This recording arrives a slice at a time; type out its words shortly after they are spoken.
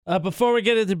Before we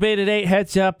get into debate at 8,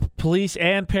 heads up, police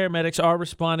and paramedics are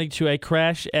responding to a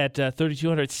crash at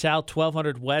 3200 South,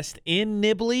 1200 West in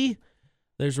Nibley.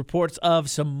 There's reports of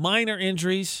some minor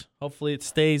injuries. Hopefully it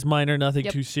stays minor, nothing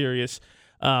too serious.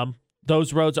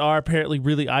 Those roads are apparently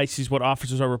really icy is what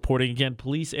officers are reporting. Again,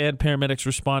 police and paramedics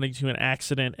responding to an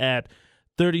accident at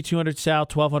 3200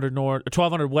 South,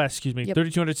 1200 West,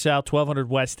 3200 South, 1200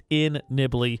 West in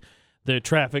Nibley. The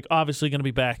traffic obviously going to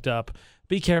be backed up.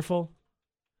 Be careful.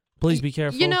 Please be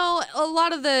careful. You know,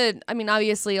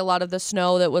 obviously a lot of the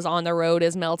snow that was on the road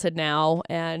is melted now.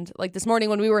 And like this morning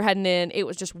when we were heading in, it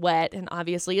was just wet. And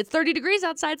obviously it's 30 degrees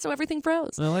outside, so everything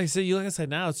froze. Well, like I said,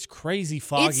 now it's crazy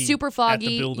foggy. It's super foggy. At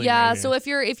the building yeah. right So if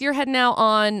you're heading out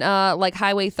on like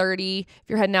Highway 30, if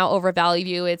you're heading out over Valley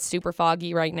View, it's super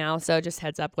foggy right now. So just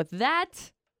heads up with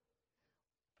that.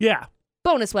 Yeah.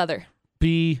 Bonus weather.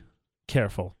 Be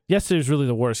careful. Yesterday was really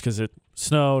the worst because it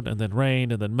snowed and then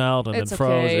rained and then melted and then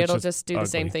froze. Okay. It's It'll just do ugly. the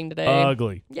same thing today.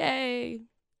 Ugly. Yay.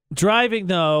 Driving,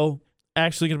 though,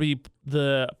 actually going to be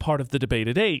the part of the debate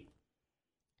at 8.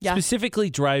 Yeah. Specifically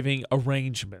driving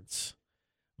arrangements.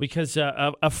 Because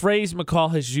a phrase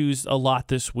McCall has used a lot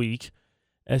this week,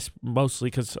 mostly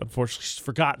because, unfortunately, she's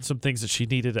forgotten some things that she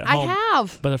needed at home. I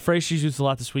have. But the phrase she's used a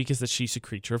lot this week is that she's a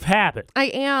creature of habit. I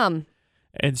am.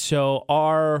 And so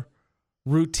our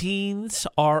routines,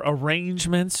 our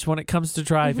arrangements when it comes to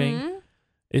driving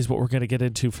is what we're going to get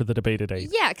into for the debate at 8.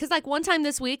 Yeah, because like one time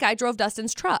this week, I drove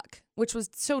Dustin's truck, which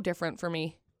was so different for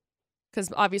me.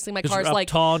 Because obviously my car's like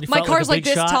tall and you my felt car's like, like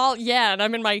this shot. tall. Yeah, and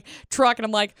I'm in my truck and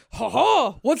I'm like, ha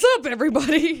ha, what's up,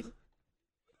 everybody?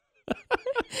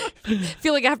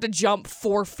 Feel like I have to jump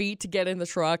 4 feet to get in the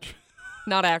truck.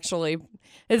 Not actually.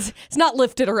 It's not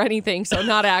lifted or anything, so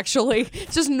not actually.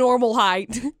 It's just normal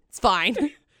height. It's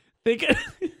fine. Think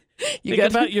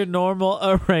about your normal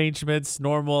arrangements,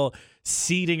 normal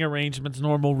seating arrangements,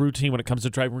 normal routine when it comes to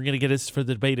driving. We're going to get this for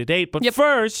the debate at 8. But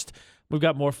first, we've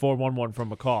got more 411 from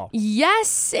McCall.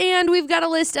 Yes, and we've got a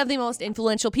list of the most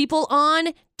influential people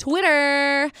on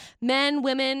Twitter. Men,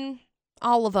 women,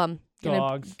 all of them.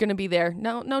 Dogs. Gonna be there.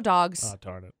 No dogs. Oh,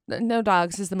 darn it. No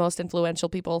dogs is the most influential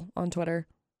people on Twitter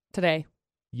today.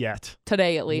 Yet.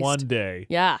 Today, at least. One day.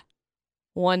 Yeah.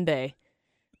 One day.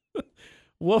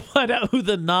 We'll find out who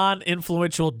the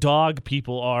non-influential dog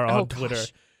people are on Twitter.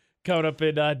 Gosh. Coming up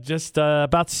in just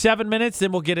about 7 minutes,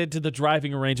 then we'll get into the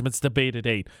driving arrangements debate at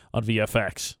 8 on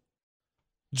VFX.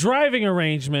 Driving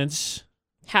arrangements,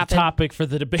 the topic for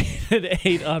the debate at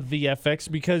 8 on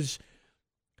VFX, because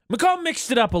McCall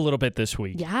mixed it up a little bit this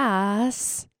week.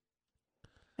 Yes,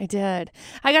 I did.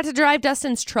 I got to drive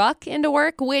Dustin's truck into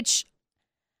work, which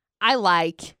I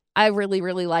like. I really,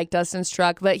 really like Dustin's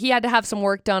truck, but he had to have some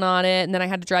work done on it, and then I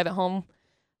had to drive it home.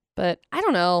 But I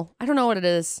don't know. I don't know what it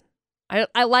is.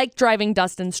 I like driving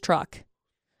Dustin's truck.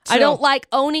 I don't like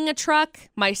owning a truck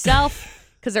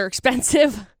myself because they're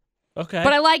expensive. Okay.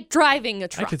 But I like driving a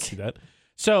truck. I could see that.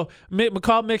 So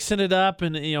McCall mixing it up,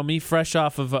 and me fresh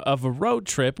off of a road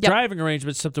trip. Yep. Driving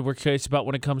arrangements, something we're curious about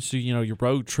when it comes to your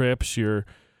road trips, your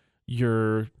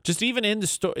just even in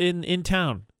the in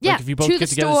town. Yeah, like if you both to get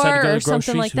the together, decide to store go or to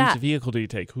something groceries, like that. whose vehicle do you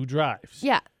take? Who drives?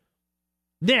 Yeah.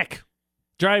 Nick,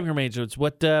 driving arrangements.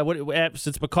 What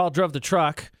since McCall drove the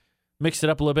truck, mixed it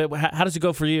up a little bit. How does it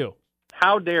go for you?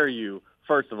 How dare you,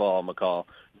 first of all, McCall,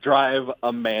 drive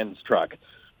a man's truck?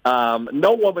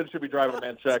 No woman should be driving a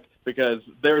man's truck because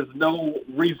there's no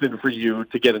reason for you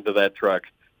to get into that truck.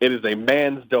 It is a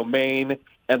man's domain,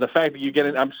 and the fact that you get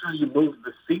in, I'm sure you move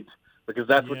the seat because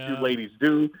that's what you ladies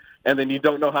do, and then you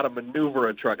don't know how to maneuver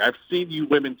a truck. I've seen you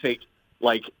women take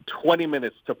like 20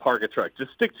 minutes to park a truck.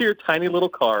 Just stick to your tiny little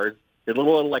cars, your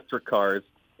little electric cars,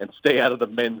 and stay out of the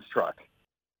men's truck.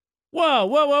 Whoa.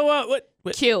 What?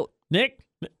 Cute. Nick?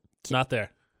 It's not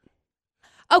there.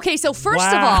 Okay, so first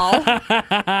of all,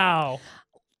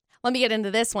 let me get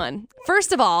into this one.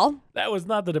 First of all, that was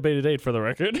not the debate at 8 for the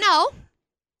record. No.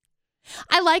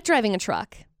 I like driving a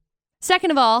truck.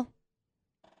 Second of all,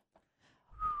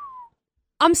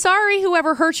 I'm sorry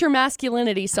whoever hurt your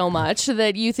masculinity so much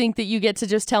that you think that you get to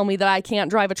just tell me that I can't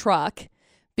drive a truck,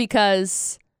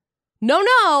 because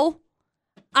no,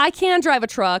 I can drive a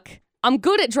truck. I'm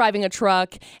good at driving a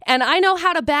truck, and I know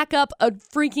how to back up a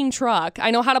freaking truck. I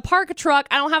know how to park a truck.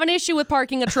 I don't have an issue with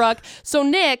parking a truck. So,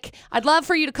 Nick, I'd love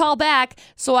for you to call back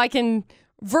so I can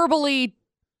verbally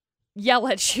yell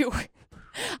at you. Get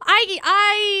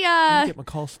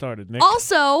McCall started, Nick.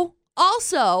 Also,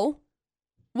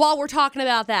 while we're talking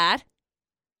about that,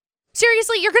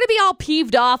 seriously, you're going to be all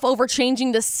peeved off over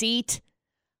changing the seat?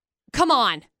 Come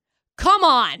on.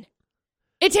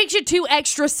 It takes you 2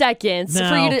 extra seconds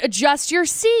for you to adjust your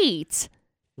seat.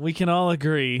 We can all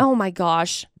agree. Oh my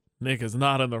gosh. Nick is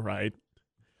not in the right.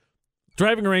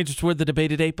 Driving arrangements were the debate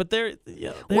today, but there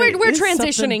we're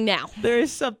transitioning now. There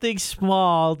is something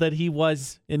small that he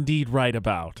was indeed right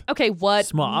about. Okay, what?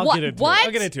 Small. I'll get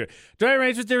into it. Driving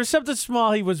arrangements, there was something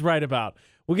small he was right about.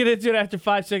 We'll get into it after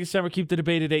 5 seconds. Summer, keep the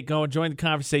debate today going. Join the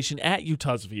conversation at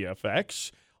Utah's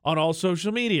VFX on all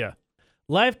social media.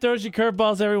 Life throws you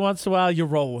curveballs every once in a while. You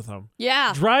roll with them.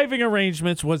 Yeah. Driving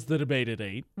arrangements was the debate at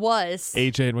 8. Was.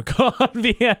 AJ and McCall on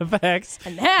VFX.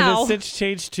 And now. It has since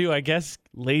changed to, I guess,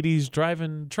 ladies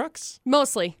driving trucks.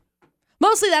 Mostly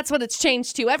that's what it's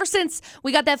changed to. Ever since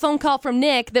we got that phone call from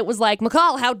Nick that was like,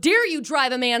 McCall, how dare you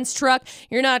drive a man's truck?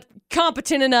 You're not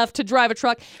competent enough to drive a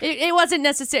truck. It wasn't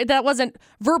necessary. That wasn't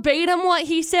verbatim what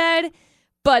he said,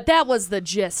 but that was the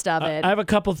gist of it. I have a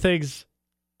couple things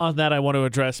on that I want to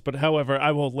address, but however,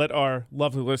 I will let our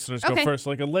lovely listeners go first.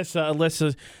 Like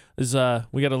Alyssa is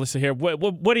we got Alyssa here.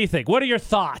 What do you think? What are your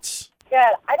thoughts? Good.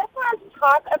 I just wanted to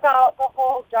talk about the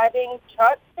whole driving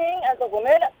truck thing as a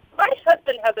woman. My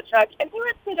husband has a truck, and he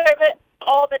lets me drive it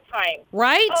all the time.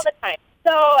 Right? All the time.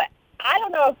 So I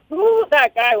don't know who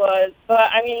that guy was,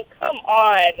 but I mean, come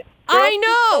on. I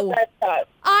know.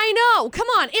 Come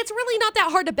on. It's really not that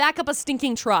hard to back up a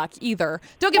stinking truck either.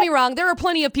 Don't get me wrong. There are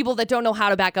plenty of people that don't know how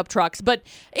to back up trucks, but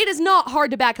it is not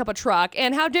hard to back up a truck.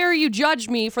 And how dare you judge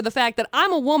me for the fact that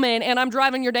I'm a woman and I'm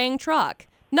driving your dang truck?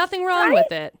 Nothing wrong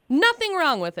with it. Nothing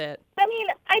wrong with it. I mean,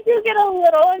 I do get a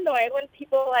little annoyed when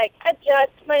people, like,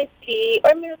 adjust my seat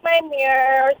or move my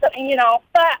mirror or something,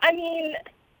 But, I mean,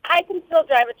 I can still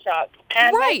drive a truck,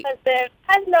 and my husband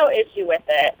has no issue with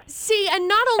it. See, and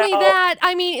not only that,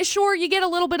 I mean, sure, you get a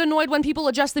little bit annoyed when people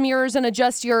adjust the mirrors and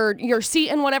adjust your seat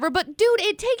and whatever, but, dude,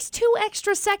 it takes 2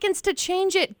 extra seconds to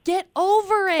change it. Get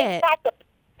over it.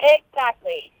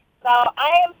 Exactly. So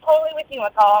I am totally with you,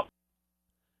 McCall.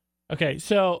 Okay,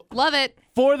 so love it.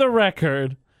 For the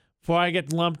record, before I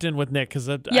get lumped in with Nick, because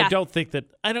I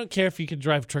don't care if you can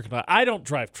drive a truck or not. I don't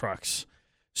drive trucks.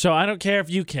 So I don't care if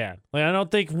you can. Like, I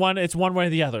don't think it's one way or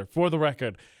the other, for the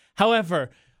record.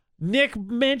 However, Nick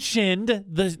mentioned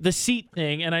the seat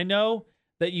thing, and I know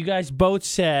that you guys both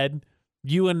said,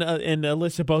 you and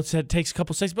Alyssa both said it takes a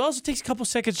couple seconds, but it also takes a couple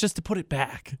seconds just to put it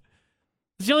back.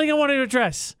 It's the only thing I wanted to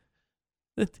address.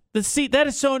 The seat, that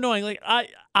is so annoying. Like,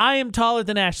 I am taller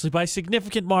than Ashley by a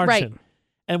significant margin. Right.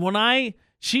 And when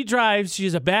she drives, she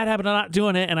has a bad habit of not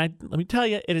doing it. And let me tell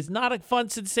you, it is not a fun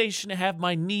sensation to have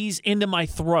my knees into my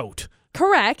throat.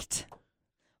 Correct.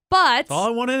 But that's all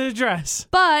I wanted to address.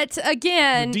 But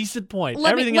again, decent point.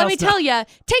 Let me tell you,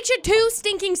 takes you 2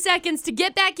 stinking seconds to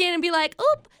get back in and be like,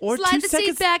 oop, or slide the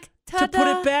seat back. Ta-da. To put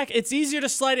it back. It's easier to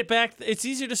slide it back. It's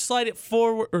easier to slide it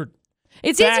forward.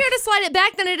 It's easier to slide it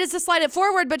back than it is to slide it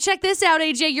forward. But check this out,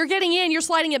 AJ. You're getting in. You're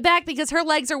sliding it back because her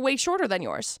legs are way shorter than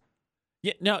yours.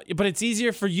 Yeah, no, but it's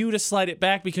easier for you to slide it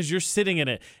back because you're sitting in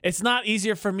it. It's not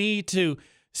easier for me to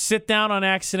sit down on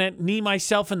accident, knee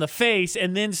myself in the face,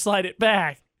 and then slide it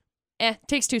back.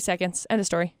 Takes 2 seconds. End of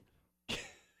story.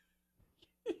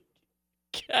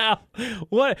 Cal,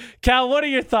 what are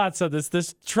your thoughts on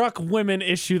this truck women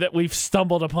issue that we've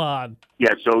stumbled upon?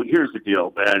 Yeah, so here's the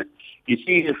deal, man. You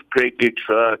see this great big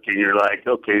truck, and you're like,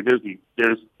 okay, there's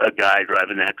a guy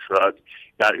driving that truck.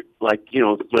 Got it, like,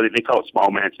 what they call it, small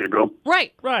man syndrome.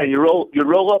 Right. And you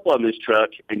roll up on this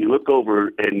truck, and you look over,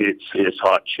 and it's this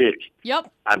hot chick.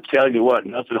 Yep. I'm telling you what,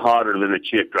 nothing hotter than a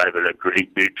chick driving a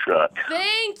great big truck.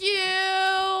 Thank you.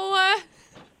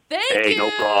 Hey,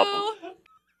 no problem.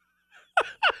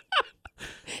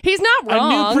 He's not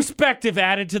wrong. A new perspective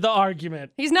added to the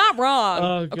argument. He's not wrong.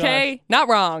 Oh, God. Okay? Not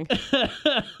wrong.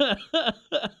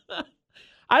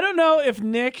 I don't know if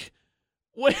Nick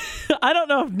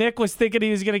was thinking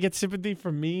he was going to get sympathy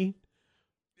from me.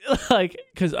 Like,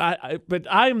 because I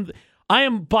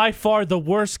am by far the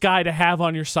worst guy to have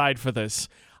on your side for this.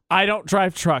 I don't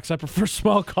drive trucks. I prefer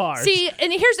small cars. See,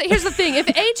 and here's the thing.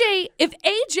 If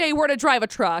AJ were to drive a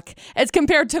truck as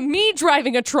compared to me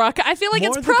driving a truck, I feel like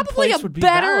it's probably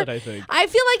valid, I think. I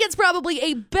feel like it's probably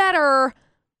a better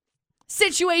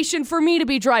situation for me to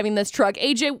be driving this truck.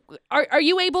 AJ, are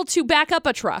you able to back up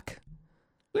a truck?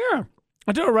 Yeah.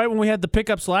 I do it right when we had the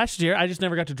pickups last year. I just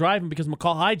never got to drive them because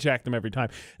McCall hijacked them every time.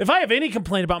 If I have any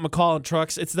complaint about McCall and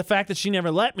trucks, it's the fact that she never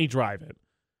let me drive it.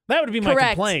 That would be my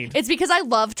complaint. It's because I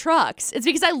love trucks. It's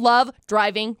because I love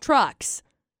driving trucks.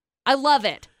 I love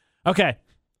it. Okay.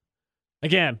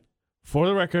 Again, for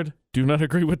the record, do not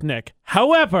agree with Nick.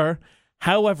 However,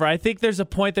 I think there's a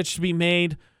point that should be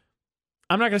made.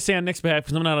 I'm not going to say on Nick's behalf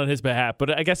because I'm not on his behalf,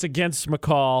 but I guess against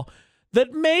McCall,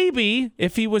 that maybe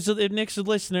if Nick's a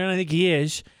listener, and I think he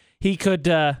is, he could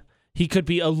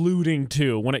be alluding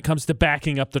to when it comes to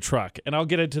backing up the truck. And I'll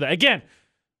get into that. Again,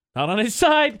 Not on his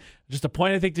side. Just a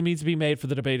point I think that needs to be made for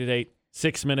the debate at 8.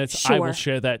 6 minutes. Sure. I will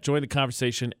share that. Join the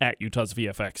conversation at Utah's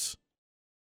VFX.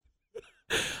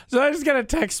 So I just got a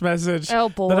text message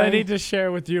that I need to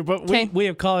share with you. But we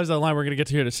have callers on the line we're going to get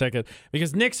to here in a second.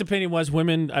 Because Nick's opinion was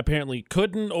women apparently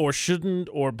couldn't or shouldn't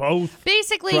or both.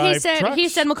 Basically, he said,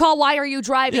 McCall, why are you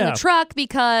driving a truck?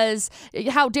 Because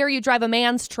how dare you drive a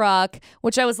man's truck?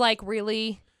 Which I was like,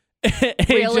 really?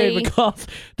 AJ McCall's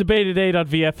debate at 8 on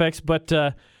VFX. But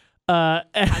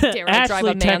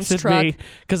Ashley texted me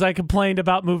because I complained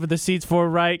about moving the seats forward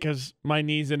right because my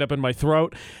knees end up in my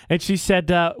throat. And she said,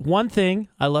 one thing,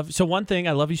 I love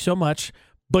you so much,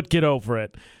 but get over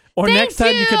it. Or next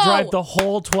time you could drive the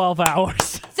whole 12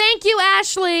 hours. Thank you,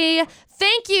 Ashley.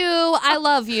 Thank you. I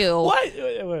love you. What?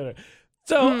 Wait.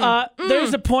 So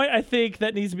there's a point I think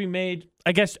that needs to be made,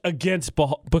 I guess, against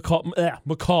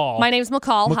McCall. My name's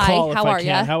McCall. Hi, how are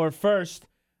you? However, first,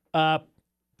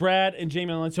 Brad and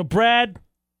Jamie online. So Brad,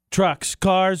 trucks,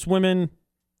 cars, women,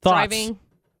 thoughts. Driving.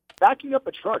 Backing up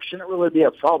a truck shouldn't really be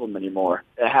a problem anymore.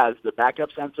 It has the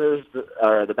backup sensors,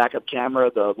 the backup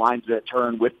camera, the lines that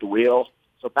turn with the wheel.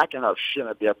 So backing up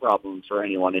shouldn't be a problem for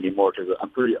anyone anymore because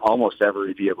almost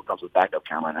every vehicle comes with backup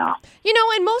camera now.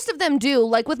 And most of them do.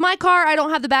 Like with my car, I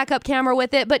don't have the backup camera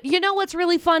with it. But you know what's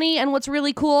really funny and what's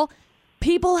really cool?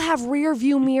 People have rear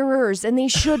view mirrors and they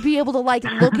should be able to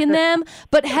look in them,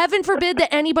 but heaven forbid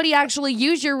that anybody actually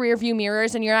use your rear view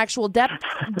mirrors and your actual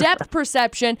depth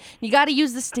perception. You got to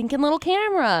use the stinking little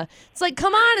camera. It's like,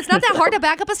 come on, it's not that hard to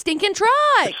back up a stinking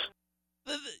truck.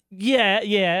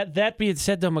 Yeah. That being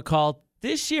said, though, McCall,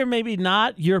 this year maybe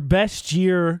not your best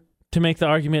year to make the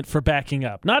argument for backing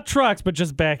up. Not trucks, but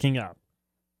just backing up.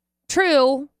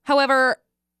 True. However,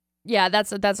 yeah,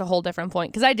 that's a whole different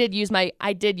point because I did use my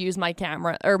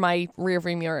camera or my rear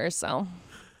view mirrors. So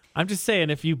I'm just saying,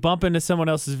 if you bump into someone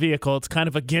else's vehicle, it's kind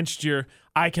of against your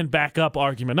I can back up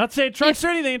argument. Not saying trucks or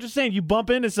anything. I'm just saying you bump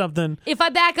into something. If I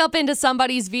back up into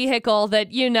somebody's vehicle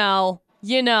that you know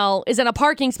is in a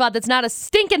parking spot that's not a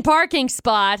stinking parking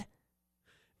spot,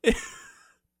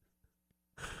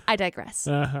 I digress.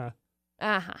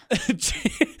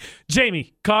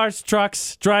 Jamie, cars,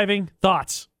 trucks, driving,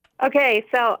 thoughts. Okay,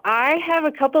 so I have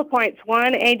a couple of points.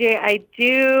 One, AJ, I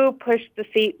do push the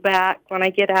seat back when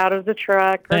I get out of the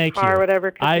truck or car or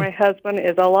whatever because my husband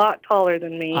is a lot taller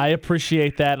than me. I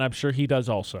appreciate that, and I'm sure he does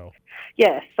also.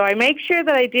 Yes, so I make sure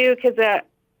that I do because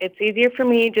it's easier for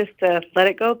me just to let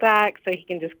it go back so he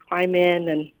can just climb in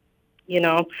and,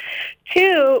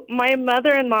 Two, my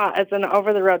mother-in-law is an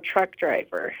over-the-road truck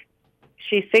driver.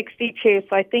 She's 62,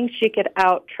 so I think she could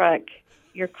out-truck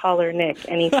your caller, Nick,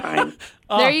 anytime.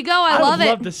 There you go. I love it. I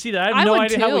would love to see that. I have no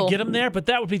idea how we get him there, but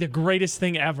that would be the greatest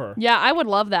thing ever. Yeah, I would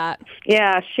love that.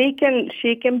 Yeah, she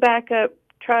can back up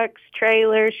trucks,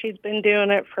 trailers. She's been doing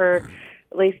it for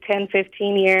at least 10,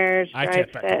 15 years.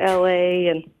 Drives to L.A.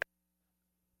 and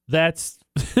that's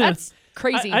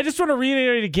crazy. I just want to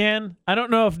reiterate again. I don't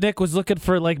know if Nick was looking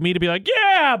for me to be like,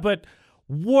 yeah, but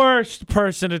worst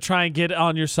person to try and get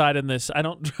on your side in this. I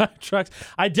don't drive trucks.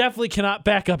 I definitely cannot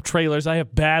back up trailers. I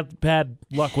have bad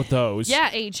luck with those.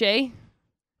 Yeah, AJ.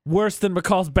 Worse than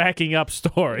McCall's backing up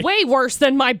story. Way worse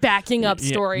than my backing up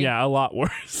story. Yeah, a lot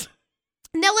worse.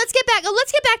 Now let's get back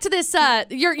to this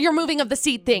your moving of the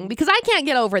seat thing because I can't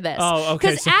get over this. Oh,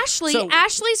 okay. Because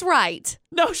Ashley's right.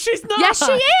 No, she's not. Yes,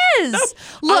 she is.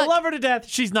 No, Look, I love her to death.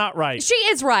 She's not right. She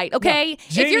is right. Okay. No,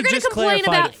 Jamie if you're going to complain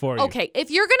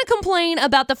if you're going to complain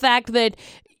about the fact that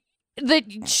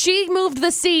she moved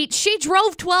the seat, she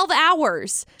drove 12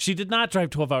 hours. She did not drive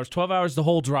 12 hours. 12 hours the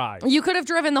whole drive. You could have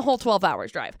driven the whole 12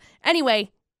 hours drive. Anyway.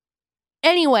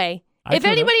 If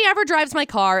anybody ever drives my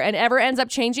car and ever ends up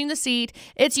changing the seat,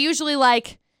 it's usually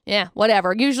like, yeah,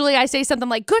 whatever. Usually I say something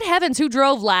like, good heavens, who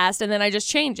drove last? And then I just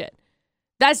change it.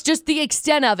 That's just the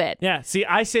extent of it. Yeah, see,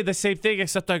 I say the same thing,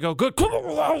 except I go, good,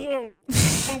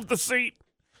 move the seat.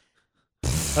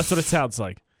 That's what it sounds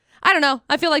like. I don't know.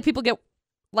 I feel like people get,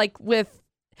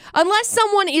 unless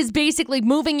someone is basically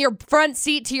moving your front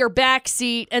seat to your back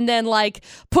seat and then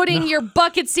putting your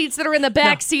bucket seats that are in the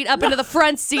back seat up into the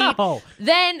front seat,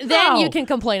 then you can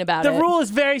complain about it. The rule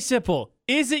is very simple.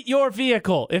 Is it your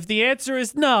vehicle? If the answer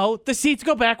is no, the seats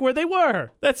go back where they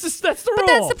were. That's the rule. But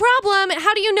that's the problem.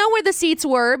 How do you know where the seats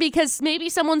were? Because maybe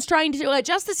someone's trying to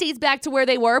adjust the seats back to where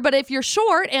they were. But if you're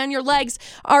short and your legs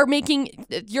are making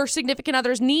your significant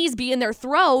other's knees be in their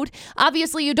throat,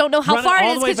 obviously you don't know how far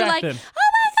it is because you're like, then. oh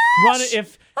my gosh. Run it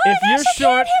if you're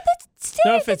short.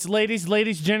 No, if it's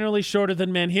ladies generally shorter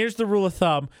than men. Here's the rule of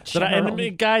thumb.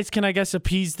 And guys can, I guess,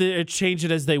 change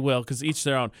it as they will because each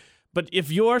their own. But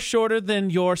if you're shorter than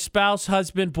your spouse,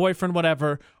 husband, boyfriend,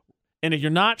 whatever, and if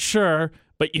you're not sure,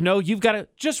 But you've got to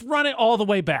just run it all the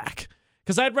way back.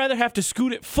 Because I'd rather have to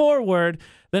scoot it forward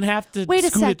than have to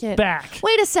scoot it back.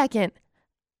 Wait a second.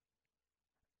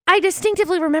 I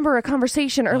distinctively remember a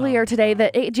conversation earlier today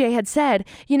that AJ had said,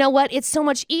 you know what? It's so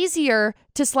much easier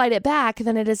to slide it back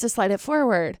than it is to slide it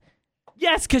forward.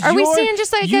 Yes, because are we seeing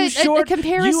just like a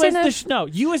comparison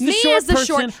you as the short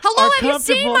person. Hello, have you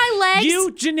seen my legs?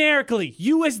 You generically,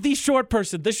 you as the short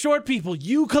person, the short people,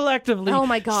 you collectively, oh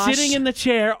my gosh, sitting in the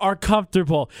chair are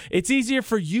comfortable. It's easier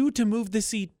for you to move the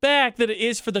seat back than it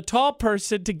is for the tall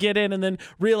person to get in and then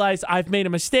realize I've made a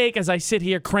mistake as I sit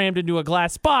here crammed into a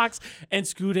glass box and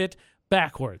scoot it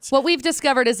backwards. What we've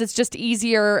discovered is it's just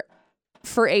easier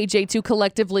for AJ to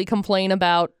collectively complain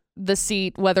about the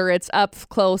seat, whether it's up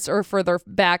close or further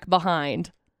back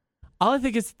behind. All I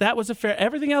think is that was a fair.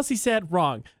 Everything else he said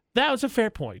wrong. That was a fair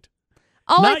point.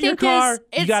 All Not I think your car.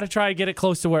 is You got to try and get it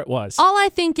close to where it was. All I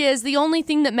think is the only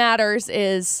thing that matters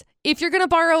is if you're going to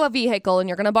borrow a vehicle and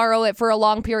you're going to borrow it for a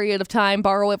long period of time,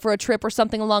 borrow it for a trip or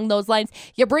something along those lines,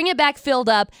 you bring it back filled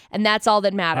up, and that's all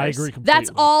that matters. I agree completely. That's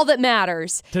all that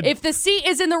matters. If the seat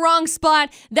is in the wrong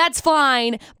spot, that's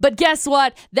fine. But guess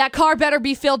what? That car better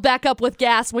be filled back up with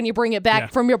gas when you bring it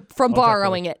back from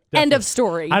borrowing it. Definitely. End of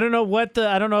story. I don't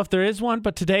know if there is one,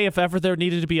 but today, if ever there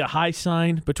needed to be a high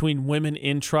sign between women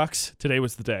in trucks, today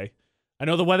was the day. I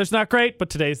know the weather's not great, but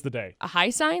today's the day. A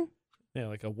high sign? Yeah,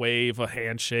 like a wave, a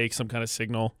handshake, some kind of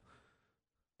signal.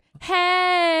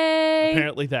 Hey.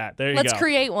 Apparently that. There you go. Let's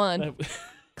create one.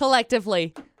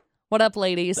 Collectively. What up,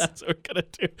 ladies? That's what we're going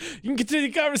to do. You can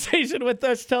continue the conversation with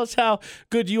us. Tell us how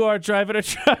good you are driving a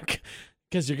truck,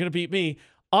 because you're going to beat me,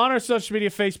 on our social media,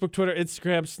 Facebook, Twitter,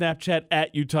 Instagram, Snapchat,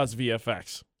 at Utah's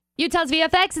VFX. Utah's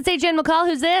VFX. It's AJ and McCall.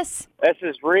 Who's this? This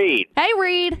is Reed. Hey,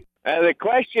 Reed. The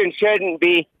question shouldn't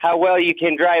be how well you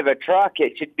can drive a truck.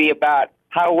 It should be about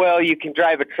how well you can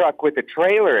drive a truck with a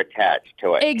trailer attached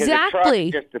to it. Exactly.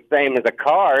 A truck's just the same as a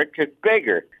car, it's just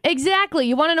bigger. Exactly.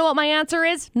 You want to know what my answer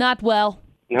is? Not well.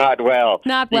 Not well.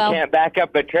 Not well. You can't back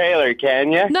up a trailer,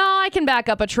 can you? No, I can back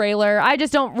up a trailer. I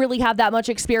just don't really have that much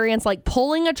experience like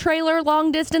pulling a trailer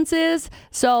long distances.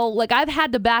 So like I've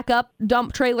had to back up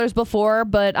dump trailers before,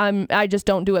 but I just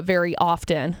don't do it very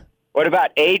often. What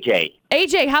about AJ?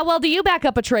 AJ, how well do you back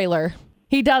up a trailer?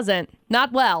 He doesn't.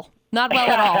 Not well. Not well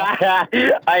at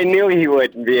all. I knew he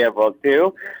wouldn't be able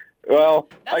to. Well,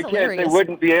 That's I can't hilarious. say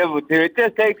wouldn't be able to. It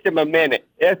just takes him a minute.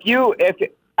 If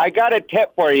I got a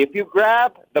tip for you. If you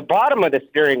grab the bottom of the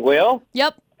steering wheel,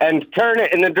 Yep. and turn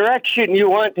it in the direction you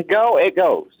want to go, it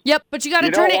goes. Yep, but you got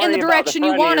to turn it in the direction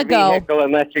you want to go.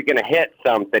 Unless you're going to hit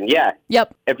something, yes.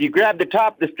 Yep. If you grab the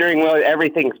top of the steering wheel,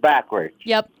 everything's backwards.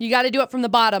 Yep, you got to do it from the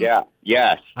bottom. Yeah,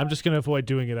 yes. I'm just going to avoid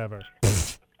doing it ever.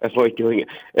 Avoid doing it.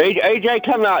 AJ,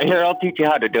 come out here. I'll teach you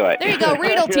how to do it. There you go.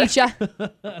 Reed will teach you.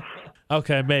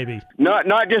 Okay, maybe. Not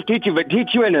just teach you, but teach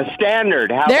you in a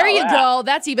standard. How There about you that? go.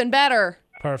 That's even better.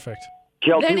 Perfect.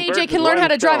 Kill Then two birds AJ can with learn one how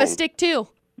to drive a stone. stick too.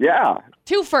 Yeah.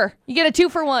 Twofer. You get a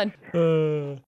 2-for-1.